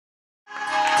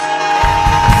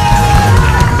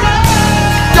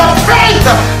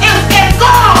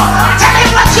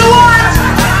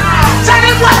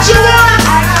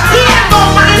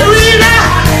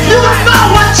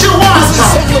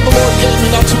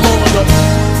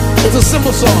a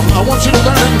simple song. I want you to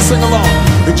learn it and sing along.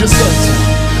 It just says,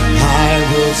 I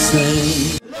will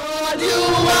sing. Lord, you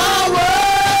are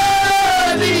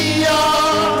worthy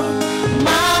of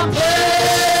my praise.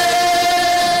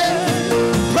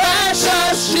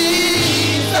 Precious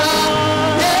Jesus.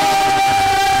 Yeah.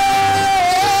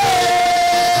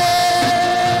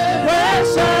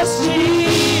 Precious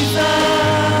Jesus.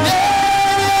 Yeah.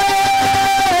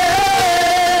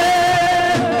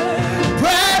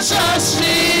 Precious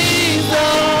Jesus.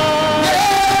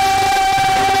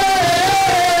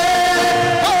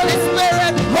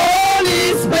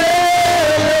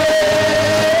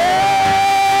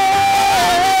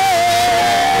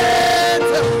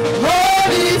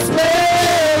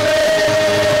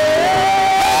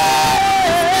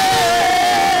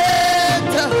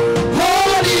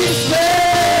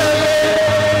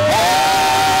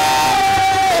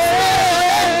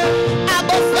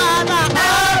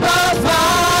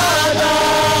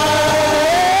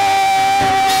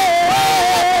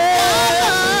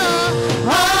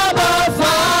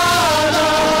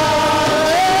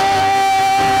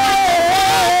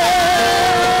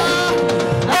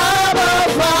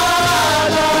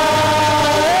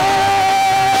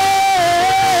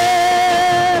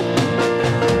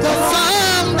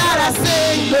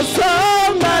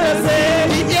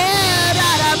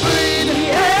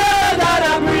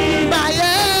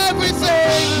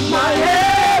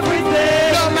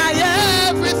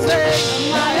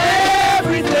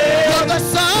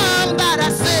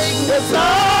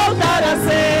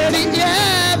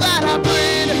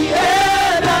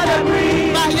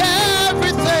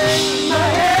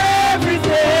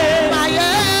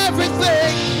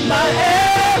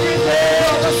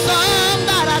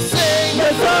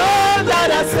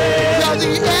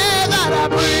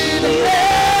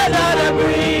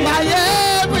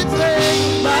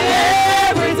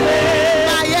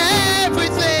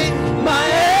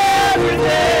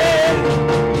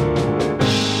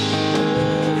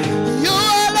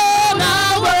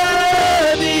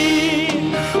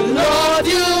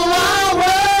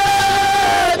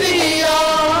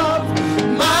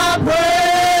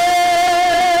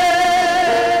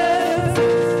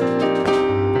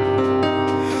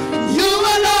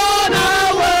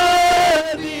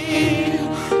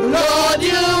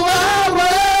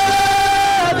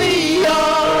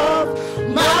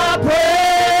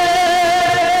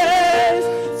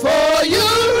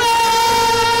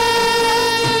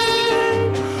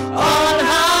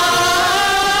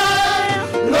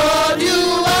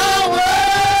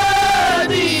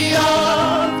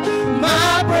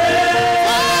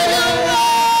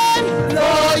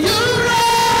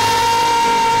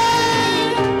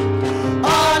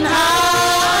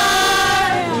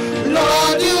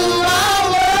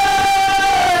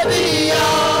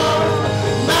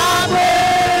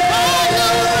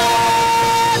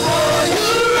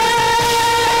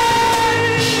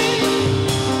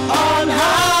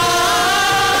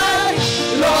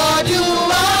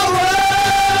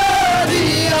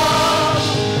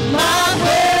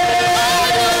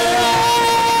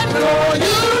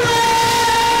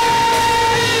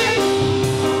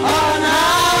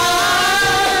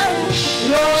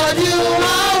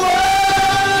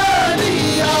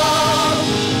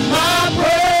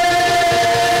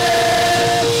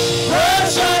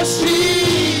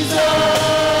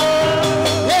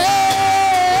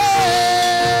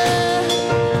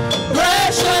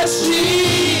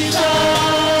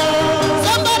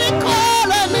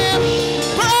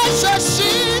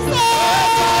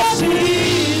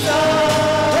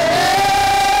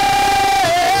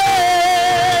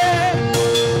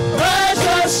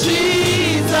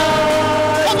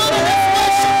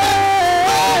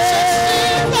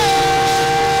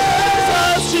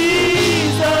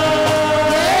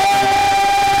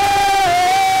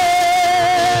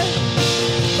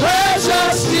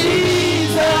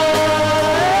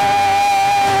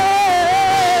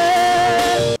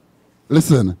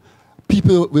 Listen,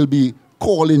 people will be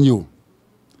calling you.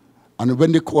 And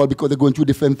when they call, because they're going through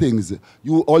different things,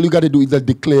 all you got to do is just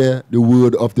declare the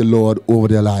word of the Lord over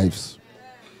their lives.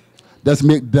 Just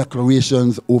make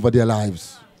declarations over their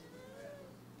lives.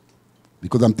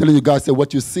 Because I'm telling you guys,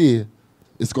 what you say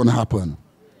is going to happen.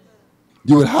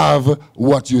 You will have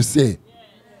what you say.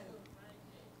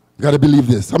 You got to believe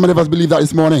this. How many of us believe that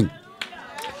this morning?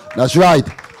 That's right.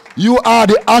 You are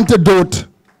the antidote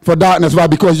for darkness. Why?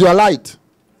 Because you are light.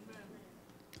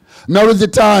 Now is the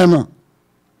time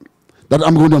that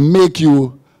I'm going to make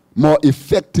you more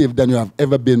effective than you have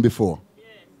ever been before.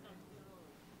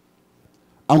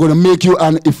 I'm going to make you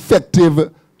an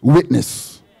effective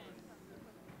witness.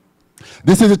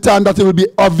 This is the time that it will be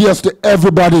obvious to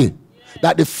everybody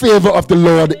that the favor of the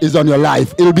Lord is on your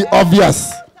life. It will be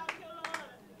obvious.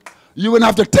 You won't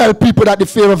have to tell people that the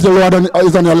favor of the Lord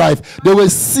is on your life. They will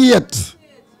see it.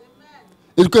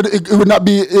 It cannot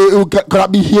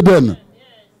be hidden.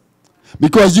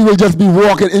 Because you will just be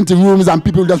walking into rooms and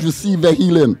people will just receive their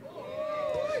healing.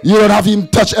 You don't have to even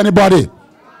touch anybody.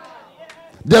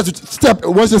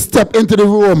 Once you step into the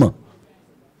room,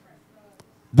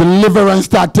 deliverance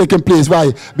start taking place.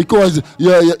 Why? Because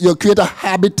you create a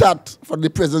habitat for the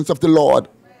presence of the Lord.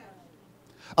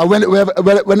 And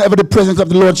whenever the presence of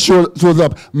the Lord shows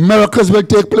up, miracles will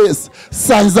take place.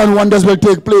 Signs and wonders will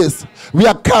take place. We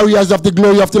are carriers of the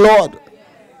glory of the Lord.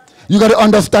 You got to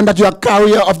understand that you are a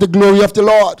carrier of the glory of the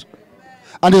Lord.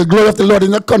 And the glory of the Lord is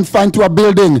not confined to a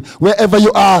building. Wherever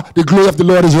you are, the glory of the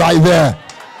Lord is right there.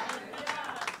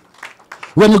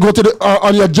 When you go to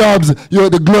on your jobs,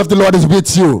 the glory of the Lord is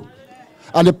with you.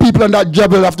 And the people on that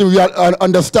job will have to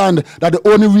understand that the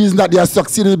only reason that they are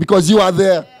succeeding is because you are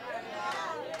there.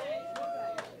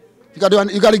 You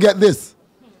got to get this.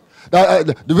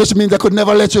 Which means I could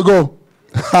never let you go.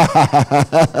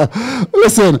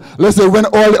 Listen, when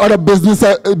all the other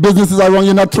businesses around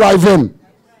you not thriving,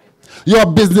 your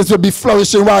business will be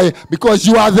flourishing. Why? Because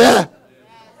you are there.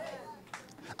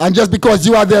 And just because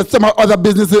you are there, some other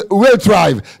businesses will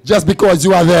thrive just because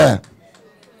you are there.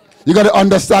 You got to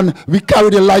understand, we carry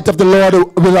the light of the Lord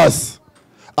with us.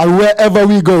 And wherever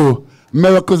we go,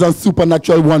 miracles and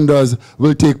supernatural wonders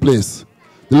will take place.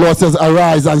 The Lord says,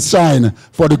 arise and shine,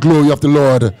 for the glory of the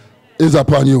Lord is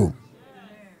upon you.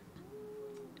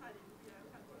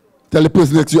 Tell the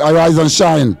person next to you, arise and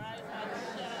shine.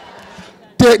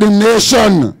 Take the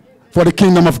nation for the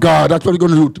kingdom of God. That's what we're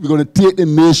going to do. We're going to take the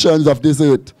nations of this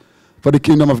earth for the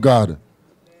kingdom of God.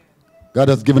 God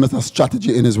has given us a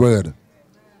strategy in his word.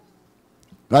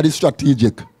 God is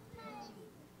strategic.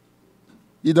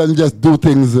 He doesn't just do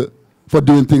things for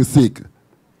doing things' sake.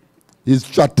 He's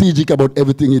strategic about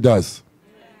everything he does.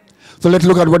 So let's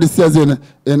look at what it says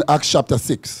in Acts chapter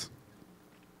 6.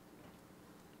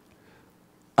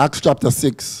 Acts chapter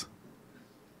 6.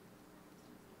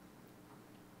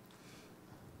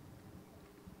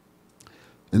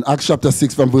 In Acts chapter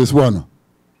 6 from verse 1.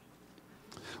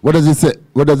 What does it say?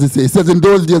 It says, in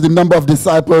those days the number of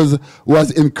disciples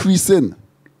was increasing.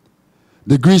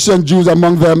 The Grecian Jews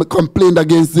among them complained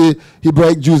against the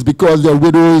Hebraic Jews because their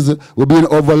widows were being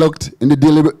overlooked in the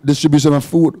daily distribution of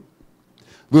food.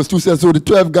 Verse 2 says, so the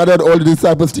 12 gathered all the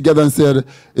disciples together and said,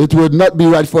 it would not be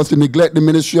right for us to neglect the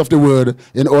ministry of the word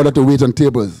in order to wait on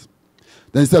tables.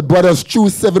 Then he said, brothers,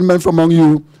 choose 7 men from among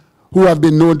you who have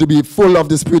been known to be full of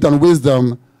the Spirit and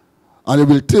wisdom, and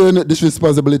we will turn this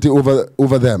responsibility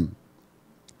over them.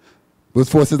 Verse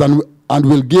 4 says, and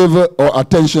will give our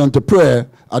attention to prayer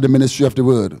at the ministry of the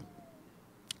word.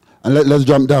 And let's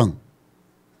jump down.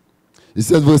 It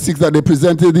says, verse 6, that they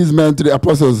presented these men to the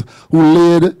apostles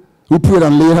who prayed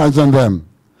and laid hands on them.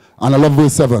 And I love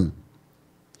verse 7.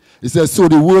 It says, so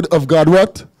the word of God,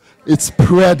 what? It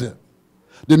spread.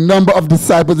 The number of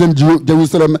disciples in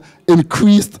Jerusalem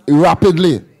increased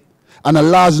rapidly. And a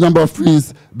large number of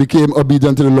priests became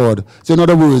obedient to the Lord. So in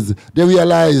other words, they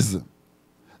realized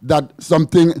that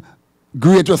something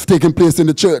great was taking place in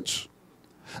the church.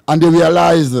 And they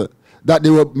realized that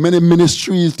there were many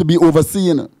ministries to be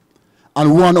overseen.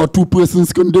 And 1 or 2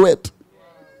 persons couldn't do it.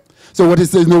 So what he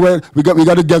says, we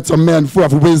got to get some men full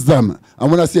of wisdom.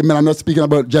 And when I say men, I'm not speaking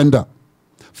about gender.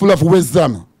 Full of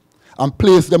wisdom. And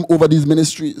place them over these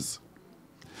ministries.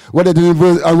 When they did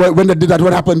that,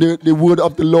 what happened? The word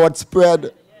of the Lord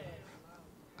spread.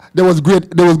 There was great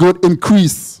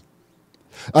increase.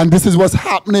 And this is what's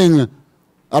happening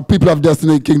at People of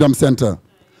Destiny Kingdom Center.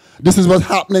 This is what's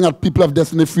happening at People of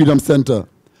Destiny Freedom Center.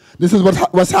 This is what's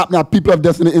happening at People of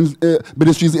Destiny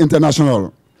Ministries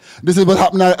International. This is what's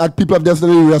happening at People of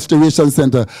Destiny Restoration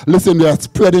Center. Listen, we are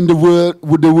spreading the word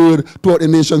with the word throughout the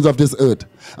nations of this earth.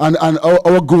 And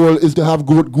our goal is to have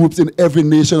groups in every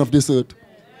nation of this earth.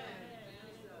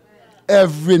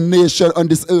 Every nation on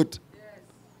this earth.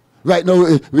 Right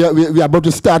now, we are about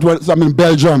to start some in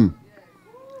Belgium,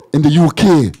 in the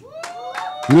UK.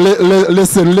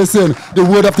 Listen. The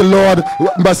word of the Lord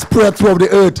must spread throughout the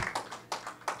earth.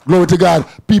 Glory to God.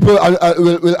 People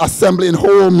will assemble in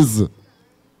homes.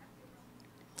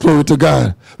 Glory to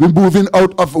God. We're moving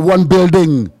out of one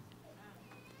building.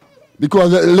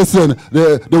 Because, listen,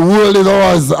 the world is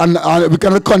ours, and we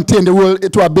cannot contain the world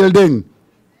into a building.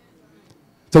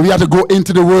 So we have to go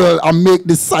into the world and make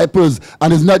disciples.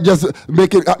 And it's not just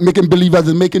making believers,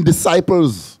 it's making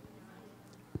disciples.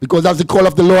 Because that's the call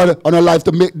of the Lord on our life,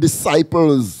 to make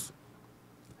disciples.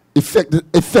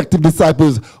 Effective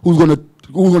disciples who's going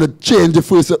to change the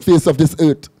face of this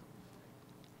earth.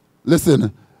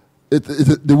 Listen,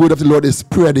 the word of the Lord is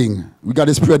spreading. We got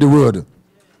to spread the word.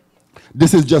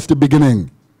 This is just the beginning.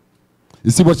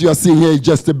 You see what you are seeing here is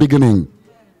just the beginning.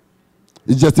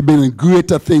 It's just the beginning.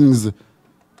 Greater things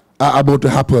are about to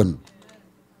happen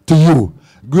to you.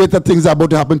 Greater things are about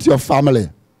to happen to your family.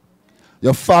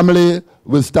 Your family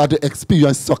will start to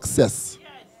experience success.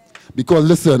 Because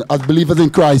listen, as believers in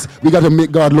Christ, we got to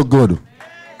make God look good.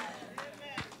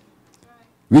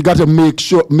 We got to make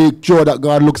sure that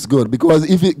God looks good. Because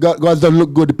if God doesn't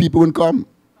look good, the people won't come.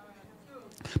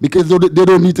 Because they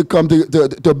don't need to come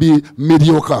to be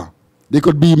mediocre. They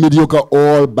could be mediocre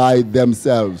all by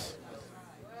themselves.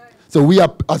 So we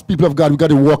are, as people of God, we got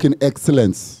to walk in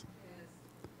excellence.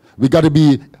 We got to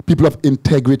be people of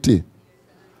integrity.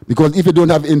 Because if you don't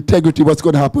have integrity, what's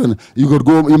going to happen? You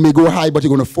may go high, but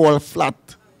you're going to fall flat.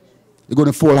 You're going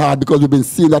to fall hard, because we've been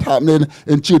seeing that happening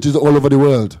in churches all over the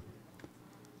world.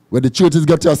 Where the churches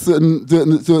get to a certain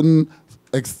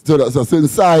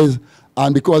size,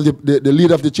 and because the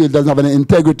leader of the church doesn't have any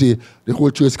integrity, the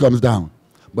whole church comes down.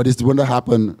 But it's going to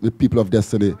happen with people of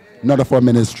destiny, not of our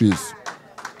ministries.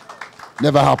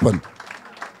 Never happen.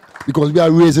 Because we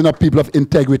are raising up people of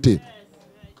integrity.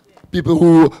 People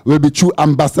who will be true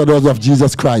ambassadors of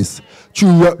Jesus Christ.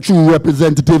 True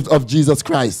representatives of Jesus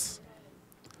Christ.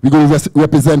 We're going to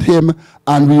represent him,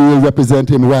 and we will represent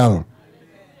him well.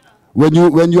 When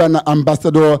you are an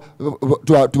ambassador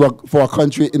for a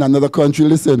country in another country,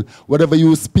 listen, whatever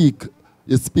you speak,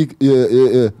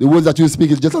 the words that you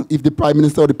speak is just as if the prime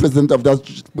minister or the president of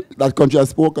that country has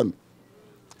spoken.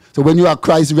 So when you are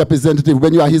Christ's representative,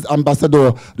 when you are his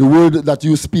ambassador, the word that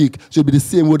you speak should be the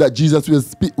same word that Jesus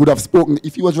would have spoken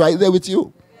if he was right there with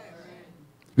you.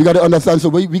 We got to understand, so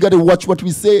we got to watch what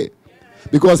we say,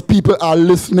 because people are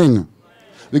listening.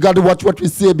 We got to watch what we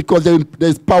say, because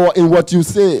there's power in what you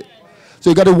say. So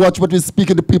you got to watch what we speak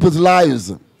into people's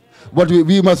lives.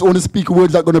 We must only speak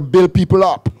words that are going to build people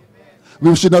up.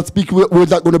 We should not speak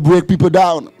words that are going to break people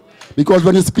down. Because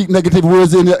when you speak negative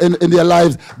words in their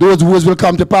lives, those words will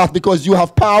come to pass, because you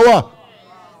have power.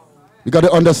 We got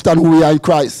to understand who we are in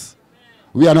Christ.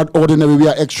 We are not ordinary, we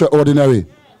are extraordinary.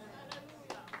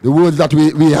 The words that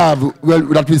we have,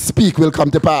 that we speak, will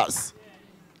come to pass.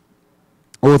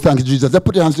 Oh, thank you, Jesus. Let's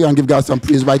put your hands together and give God some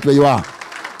praise right where you are.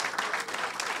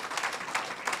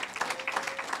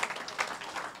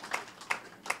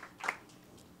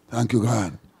 Thank you,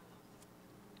 God.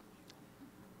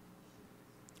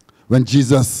 When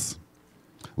Jesus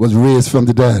was raised from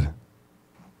the dead,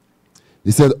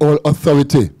 he said, all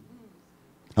authority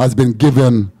has been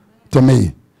given to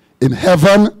me in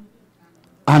heaven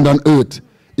and on earth.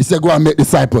 He said, go and make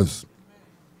disciples.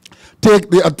 Take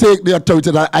the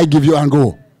authority that I give you and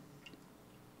go.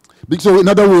 So in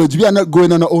other words, we are not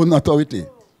going on our own authority.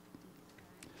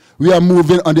 We are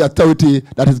moving on the authority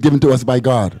that is given to us by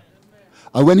God.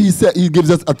 And when he said he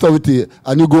gives us authority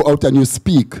and you go out and you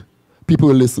speak, people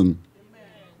will listen.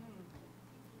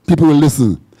 People will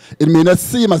listen. It may not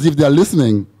seem as if they are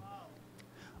listening,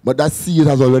 but that seed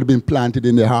has already been planted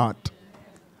in their heart.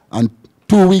 And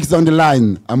 2 weeks down the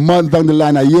line, a month down the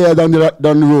line, a year down the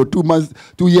road, 2 months,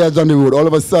 2 years down the road, all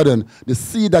of a sudden, the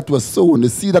seed that was sown, the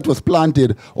seed that was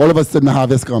planted, all of a sudden the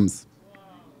harvest comes.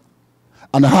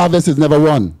 And the harvest is never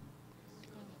one.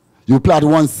 You plant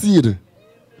one seed.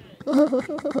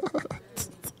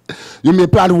 You may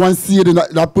plant one seed in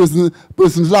that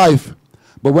person's life,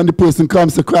 but when the person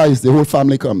comes to Christ, the whole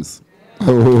family comes.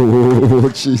 Oh,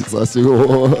 Jesus.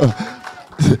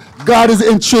 God is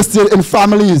interested in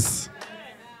families.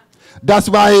 That's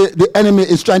why the enemy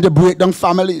is trying to break down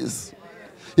families.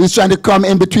 He's trying to come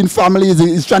in between families.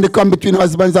 He's trying to come between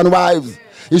husbands and wives.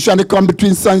 He's trying to come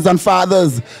between sons and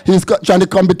fathers. He's trying to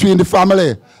come between the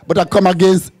family. But I come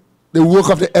against the work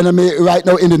of the enemy right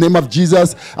now in the name of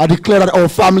Jesus. I declare that our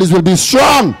families will be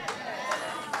strong.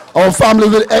 Our family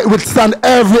will withstand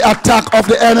every attack of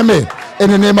the enemy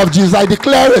in the name of Jesus. I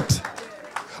declare it.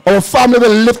 Our family will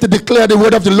live to declare the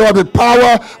word of the Lord with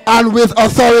power and with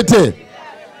authority.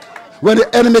 When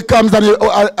the enemy comes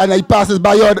and he passes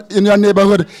by in your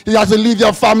neighborhood, he has to leave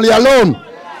your family alone.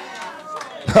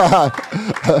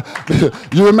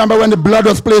 You remember when the blood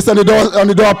was placed on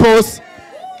the doorpost?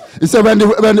 He said when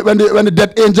the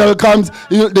death angel comes,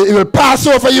 he will pass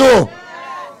over you.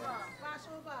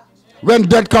 When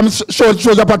death comes,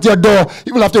 shows up at your door,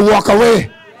 you will have to walk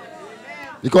away.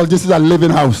 Because this is a living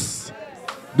house.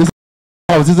 This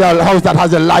is a house that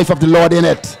has the life of the Lord in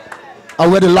it.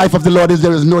 And where the life of the Lord is,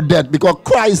 there is no death. Because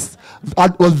Christ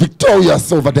was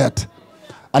victorious over death.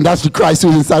 And that's the Christ who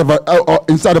is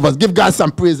inside of us. Give God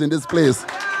some praise in this place.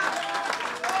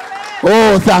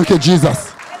 Oh, thank you,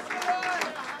 Jesus.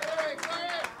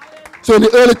 So in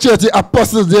the early church, the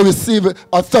apostles, they received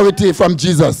authority from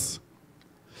Jesus.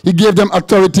 He gave them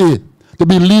authority to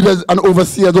be leaders and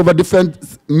overseers over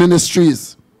different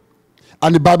ministries.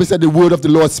 And the Bible said the word of the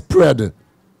Lord spread,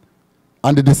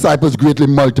 and the disciples greatly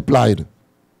multiplied.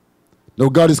 Now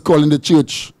God is calling the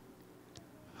church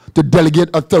to delegate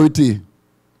authority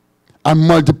and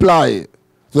multiply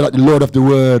so that the word of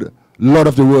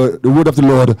the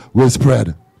Lord will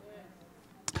spread.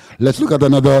 Let's look at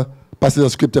another passage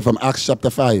of scripture from Acts chapter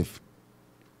 5.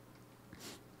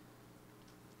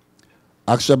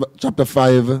 Acts chapter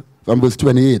 5 from verse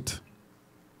 28.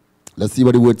 Let's see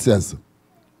what the word says.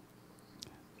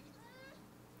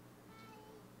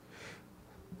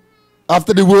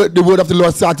 After the word of the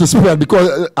Lord started to spread, and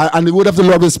the word of the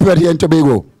Lord will spread here in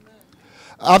Tobago.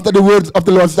 After the words of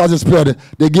the Lord started to spread,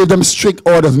 they gave them strict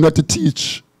orders not to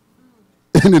teach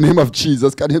in the name of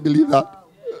Jesus. Can you believe that?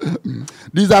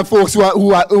 These are folks they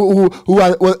were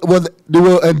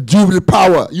endued with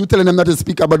power. You telling them not to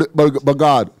speak about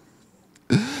God.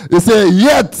 They say,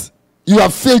 yet you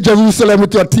have filled Jerusalem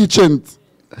with your teachings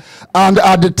and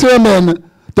are determined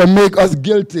to make us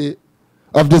guilty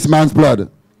of this man's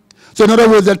blood. So in other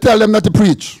words, they tell them not to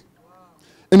preach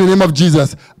in the name of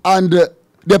Jesus. And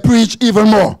they preach even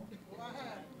more.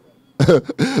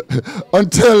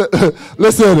 Until,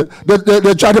 listen,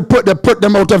 they try to put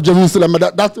them out of Jerusalem.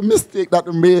 But that's a mistake that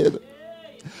they made.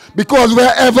 Because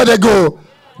wherever they go,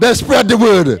 they spread the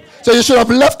word. So you should have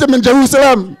left them in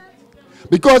Jerusalem.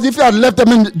 Because if you had left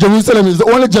them in Jerusalem, it's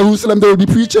the only Jerusalem they will be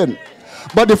preaching.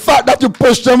 But the fact that you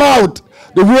pushed them out,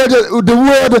 the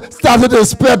word started to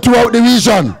spread throughout the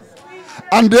region.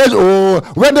 And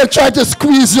when they try to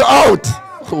squeeze you out,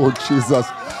 oh Jesus,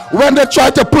 when they try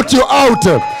to put you out,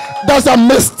 that's a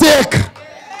mistake.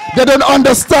 They don't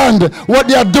understand what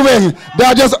they are doing. They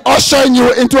are just ushering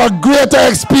you into a greater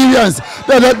experience.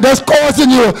 They're just causing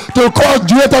you to cause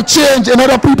greater change in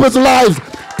other people's lives.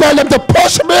 Tell them to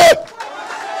push me.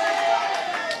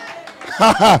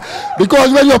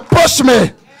 Because when you push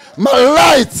me, my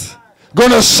light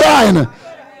gonna shine,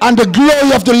 and the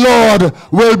glory of the Lord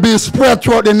will be spread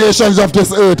throughout the nations of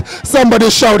this earth. Somebody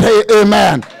shout, hey,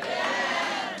 amen.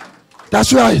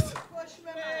 That's right.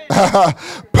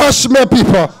 Push me,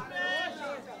 people.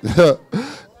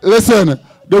 Listen,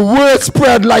 the word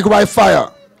spread like wildfire.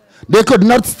 They could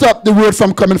not stop the word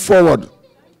from coming forward.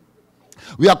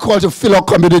 We are called to fill our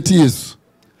communities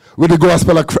with the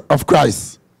gospel of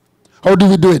Christ. How do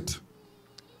we do it?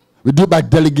 We do it by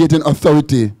delegating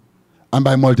authority and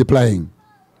by multiplying.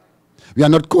 We are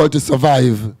not called to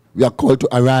survive. We are called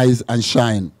to arise and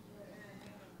shine.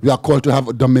 We are called to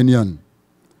have dominion.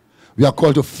 We are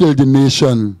called to fill the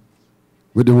nation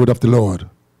with the word of the Lord.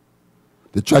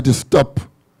 They tried to stop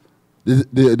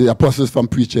the apostles from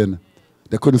preaching.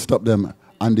 They couldn't stop them,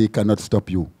 and they cannot stop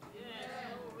you.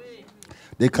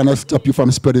 They cannot stop you from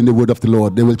spreading the word of the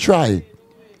Lord. They will try.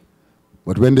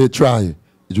 But when they try,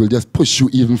 it will just push you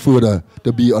even further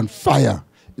to be on fire.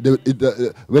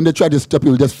 When they try to stop you,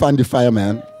 it will just fan the fire,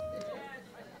 man.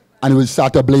 And it will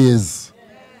start a blaze.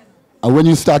 And when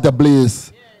you start a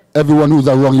blaze, everyone who's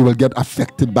around you will get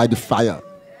affected by the fire.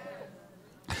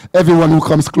 Everyone who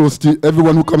comes close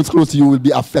to you will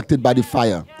be affected by the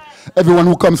fire. Everyone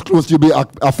who comes close to you will be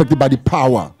affected by the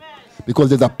power. Because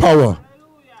there's a power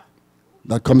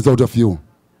that comes out of you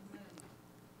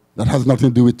that has nothing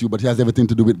to do with you, but it has everything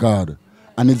to do with God.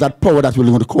 And it's that power that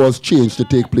will cause change to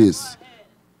take place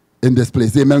in this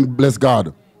place. Amen. Bless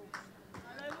God.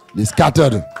 They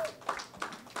scattered.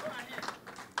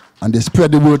 And they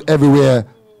spread the word everywhere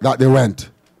that they went.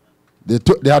 They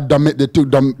took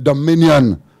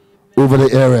dominion over the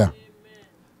area.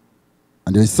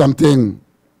 And there is something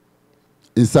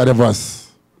inside of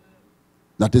us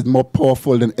that is more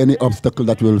powerful than any obstacle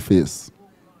that we will face.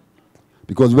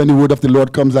 Because when the word of the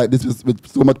Lord comes like this with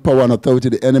so much power and authority,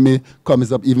 the enemy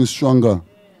comes up even stronger.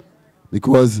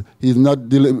 Because he's not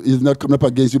coming up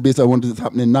against you based on what is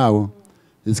happening now.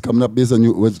 He's coming up based on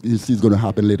what he sees going to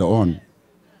happen later on.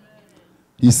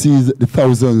 He sees the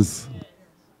thousands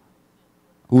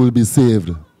who will be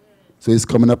saved. So he's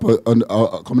coming up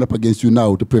against you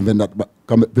now to prevent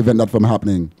that from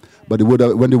happening. But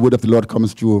when the word of the Lord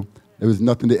comes through, there is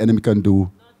nothing the enemy can do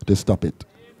to stop it.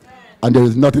 And there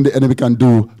is nothing the enemy can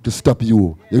do to stop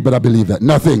you. You better believe that.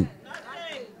 Nothing.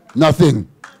 Nothing.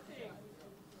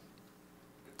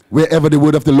 Wherever the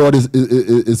word of the Lord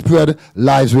is spread,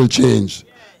 lives will change.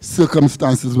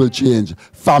 Circumstances will change.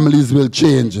 Families will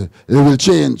change. It will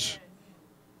change.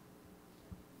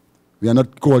 We are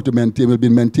not called to maintain. We've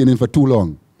been maintaining for too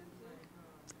long.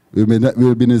 We've been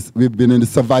in the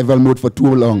survival mode for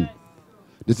too long.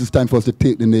 This is time for us to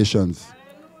take the nations.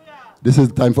 This is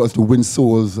the time for us to win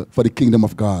souls for the kingdom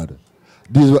of God.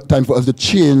 This is the time for us to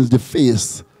change the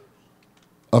face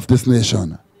of this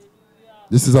nation.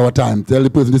 This is our time. Tell the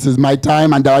person, this is my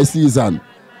time and thy season.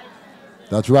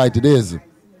 That's right, it is.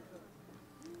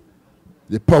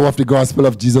 The power of the gospel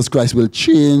of Jesus Christ will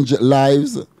change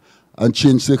lives and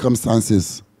change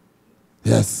circumstances.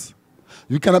 Yes.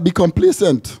 We cannot be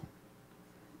complacent.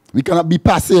 We cannot be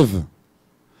passive.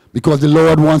 Because the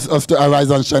Lord wants us to arise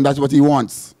and shine. That's what he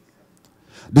wants.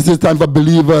 This is time for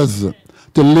believers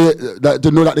to know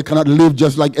that they cannot live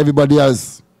just like everybody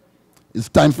else. It's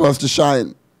time for us to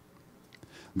shine.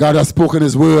 God has spoken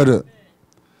his word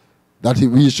that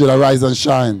we should arise and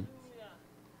shine.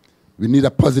 We need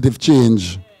a positive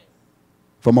change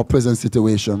from our present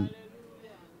situation.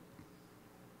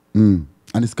 And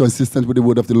it's consistent with the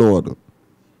word of the Lord.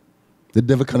 The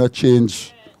devil cannot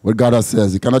change what God has said.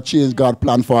 He cannot change God's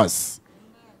plan for us.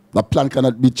 The plan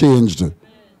cannot be changed.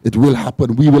 It will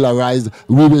happen. We will arise.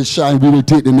 We will shine. We will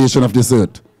take the nation of this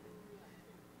earth.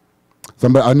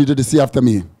 Somebody, I need you to say after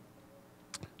me.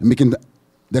 I'm making the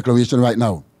declaration right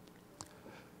now.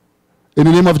 In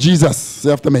the name of Jesus,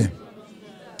 say after me.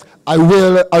 I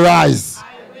will arise.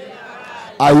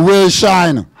 I will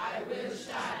shine.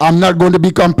 I'm not going to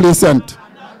be complacent.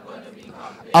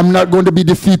 I'm not going to be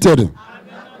defeated.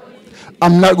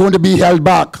 I'm not going to be held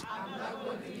back.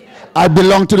 I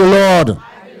belong to the Lord.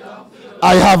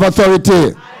 I have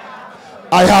authority.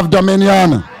 I have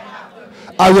dominion.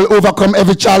 I will overcome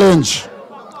every challenge,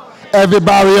 every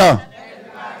barrier,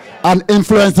 and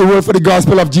influence the world for the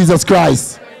gospel of Jesus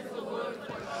Christ.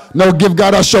 Now give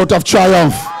God a shout of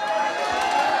triumph.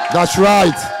 That's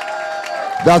right.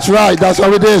 That's right. That's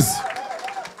how it is.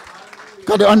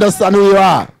 Got to understand who you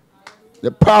are.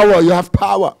 The power. You have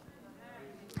power.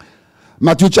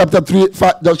 Matthew chapter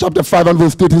 5 and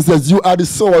verse 13 says, you are the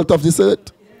salt of this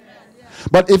earth.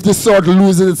 But if the salt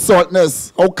loses its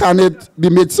saltness, how can it be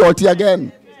made salty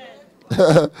again?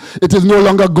 It is no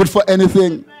longer good for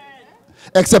anything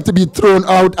except to be thrown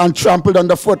out and trampled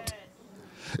underfoot.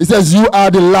 It says, you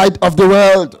are the light of the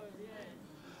world.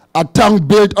 A town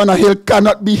built on a hill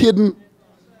cannot be hidden.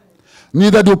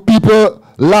 Neither do people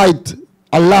light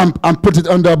a lamp and put it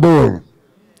under a bowl.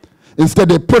 Instead,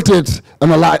 they put it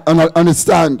on a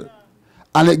stand,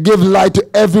 and it gives light to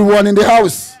everyone in the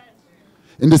house.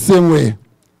 In the same way,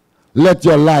 let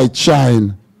your light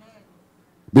shine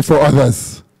before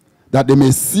others, that they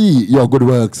may see your good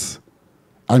works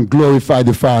and glorify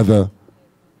the Father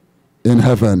in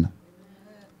heaven.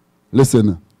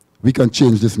 Listen, we can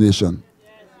change this nation.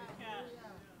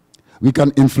 We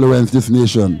can influence this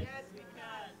nation.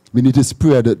 We need to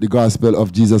spread the gospel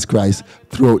of Jesus Christ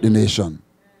throughout the nation.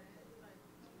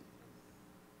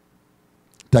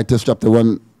 Titus chapter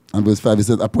 1 and verse 5, it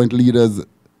says, appoint leaders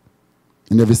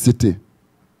in every city.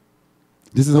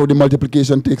 This is how the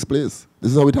multiplication takes place.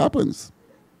 This is how it happens.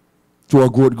 Through our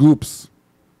growth groups.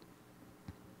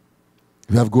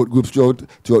 We have growth groups throughout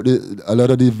a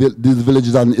lot of these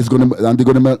villages, and they're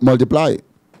going to multiply.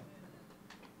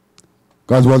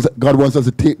 God wants us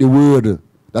to take the word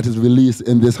that is released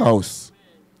in this house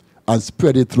and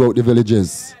spread it throughout the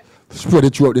villages, spread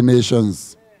it throughout the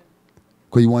nations,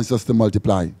 because he wants us to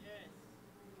multiply.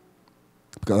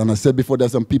 Because, and I said before,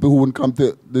 there's some people who won't come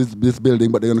to this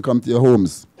building, but they're going to come to your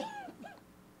homes.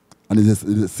 And it's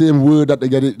the same word that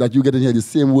you get in here, the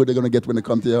same word they're going to get when they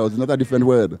come to your house. It's not a different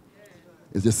word.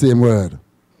 It's the same word.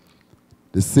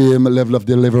 The same level of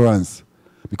deliverance.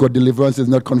 Because deliverance is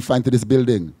not confined to this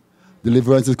building.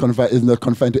 Deliverance is not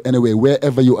confined to anywhere.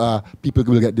 Wherever you are, people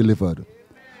will get delivered.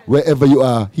 Wherever you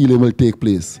are, healing will take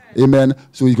place. Amen?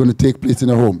 So it's going to take place in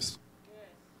our homes.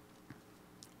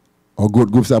 Our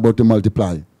growth groups are about to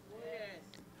multiply.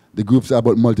 The groups are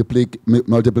about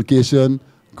multiplication,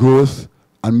 growth,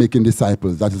 and making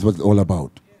disciples. That is what it's all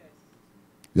about.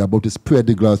 We are about to spread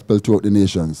the gospel throughout the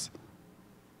nations.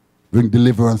 Bring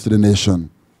deliverance to the nation.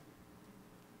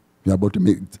 We are about to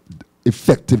make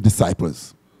effective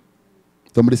disciples.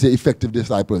 Somebody say effective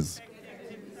disciples.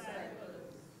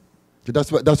 So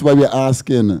that's why we are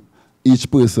asking each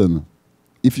person,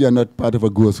 if you are not part of a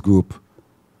growth group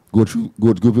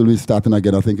will be starting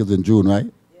again, I think it's in June, right?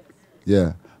 Yes.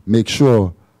 Yeah. Make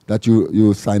sure that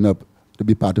you sign up to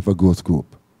be part of a growth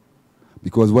group.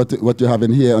 Because what you're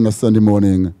having here on a Sunday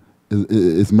morning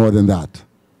is more than that.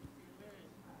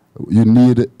 You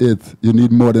need it. You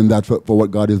need more than that for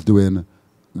what God is doing.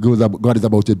 God is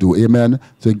about to do. Amen?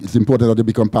 So it's important that you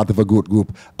become part of a growth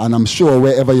group. And I'm sure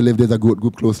wherever you live, there's a growth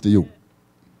group close to you.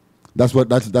 That's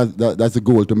the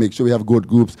goal, to make sure we have growth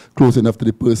groups close enough to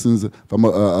the persons from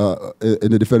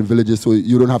in the different villages, so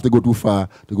you don't have to go too far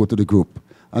to go to the group.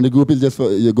 And the group is just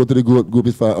for, you go to the group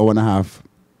is for an hour and a half.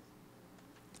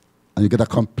 And you get a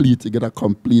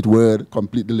complete word,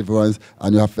 complete deliverance,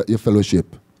 and you have your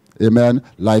fellowship. Amen.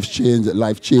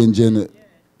 Life-changing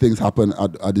things happen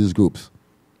at these groups.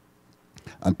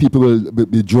 And people will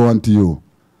be drawn to you.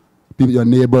 People, your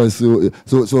neighbors.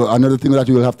 So another thing that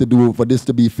you will have to do for this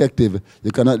to be effective,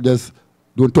 you cannot just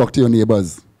don't talk to your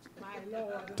neighbors.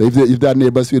 So if there are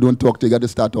neighbors who you don't talk to, you got to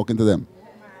start talking to them.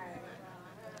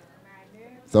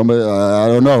 Somebody, I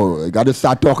don't know, you got to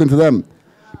start talking to them.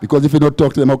 Because if you don't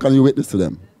talk to them, how can you witness to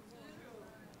them?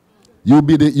 You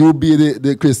be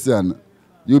the Christian.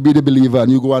 You be the believer,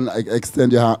 and you go and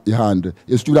extend your hand.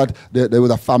 It's true that there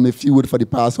was a family feud for the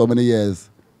past how many years.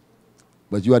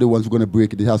 But you are the ones who are going to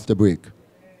break it. It has to break.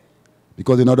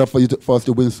 Because in order for us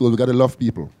to win souls, we got to love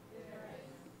people.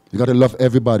 You got to love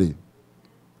everybody.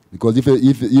 Because if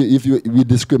we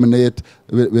discriminate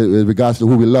with regards to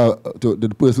who we love, to the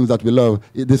persons that we love,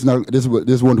 this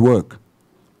won't work.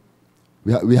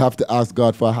 We have to ask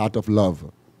God for a heart of love.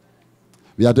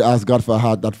 We have to ask God for a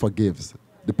heart that forgives.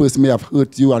 The person may have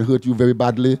hurt you and hurt you very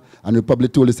badly, and you probably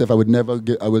told yourself, I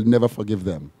will never forgive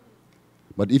them.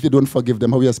 But if you don't forgive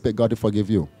them, how do you expect God to forgive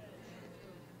you?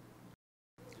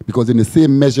 Because in the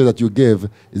same measure that you give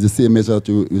is the same measure that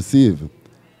you receive.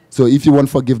 So if you want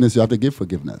forgiveness, you have to give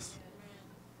forgiveness.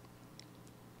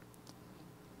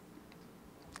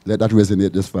 Let that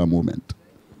resonate just for a moment.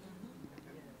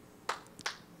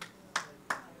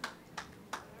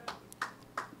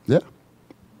 Yeah?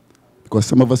 Because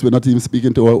some of us, we're not even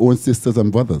speaking to our own sisters and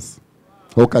brothers.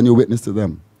 How can you witness to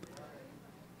them?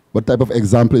 What type of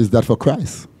example is that for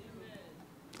Christ?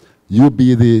 You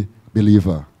be the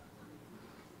believer.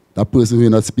 That person who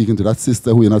you're not speaking to, that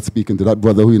sister who you're not speaking to, that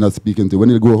brother who you're not speaking to. When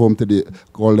you go home today,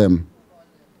 call them.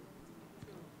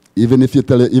 Even if you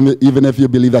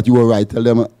believe that you were right, tell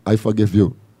them, I forgive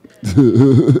you.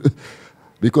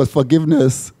 Because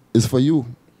forgiveness is for you.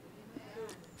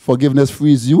 Forgiveness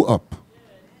frees you up.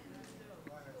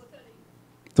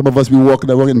 Some of us, we walk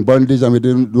around in bondage and we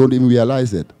don't even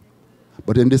realize it.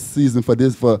 But in this season,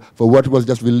 for what was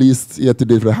just released here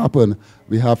today to happen,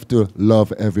 we have to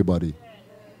love everybody.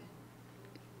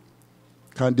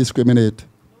 Can't discriminate.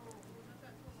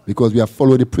 Because we have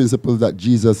followed the principles that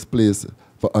Jesus placed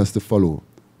for us to follow.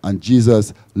 And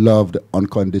Jesus loved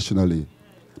unconditionally.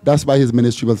 That's why his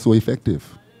ministry was so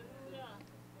effective.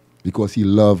 Because he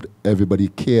loved everybody,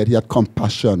 cared, he had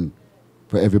compassion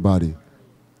for everybody.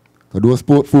 For those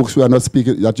folks who are not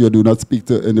speaking, that you do not speak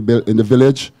to in the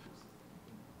village,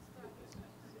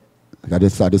 I got to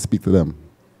start to speak to them.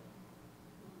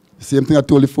 Same thing I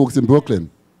told the folks in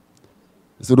Brooklyn.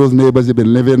 So those neighbors, you've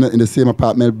been living in the same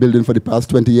apartment building for the past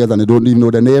 20 years and they don't even know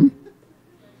their name.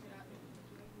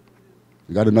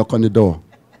 You got to knock on the door.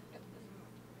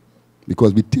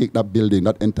 Because we take that building,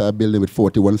 that entire building with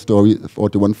 41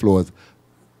 floors,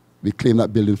 we claim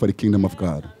that building for the kingdom of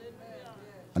God.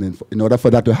 And in order for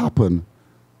that to happen,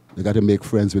 you got to make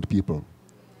friends with people.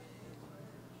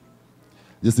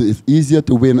 It's easier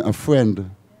to win a friend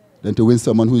than to win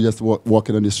someone who's just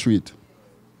walking on the street.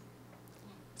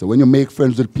 So when you make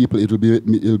friends with people, it'll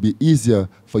be easier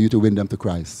for you to win them to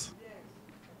Christ.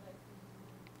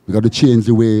 We got to change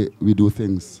the way we do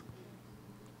things.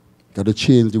 We got to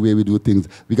change the way we do things.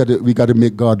 We got to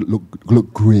make God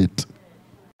look great.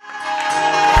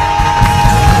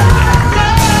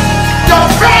 Your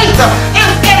faith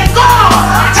is in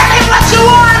God. Tell him what you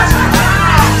want.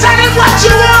 Tell him what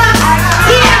you want.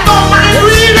 He ain't no mind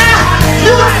reader.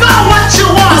 You know what you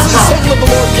want. This is a song that the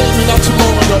Lord gave me not too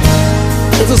long ago.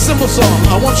 It's a simple song.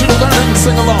 I want you to learn it and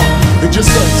sing along. It just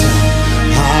says,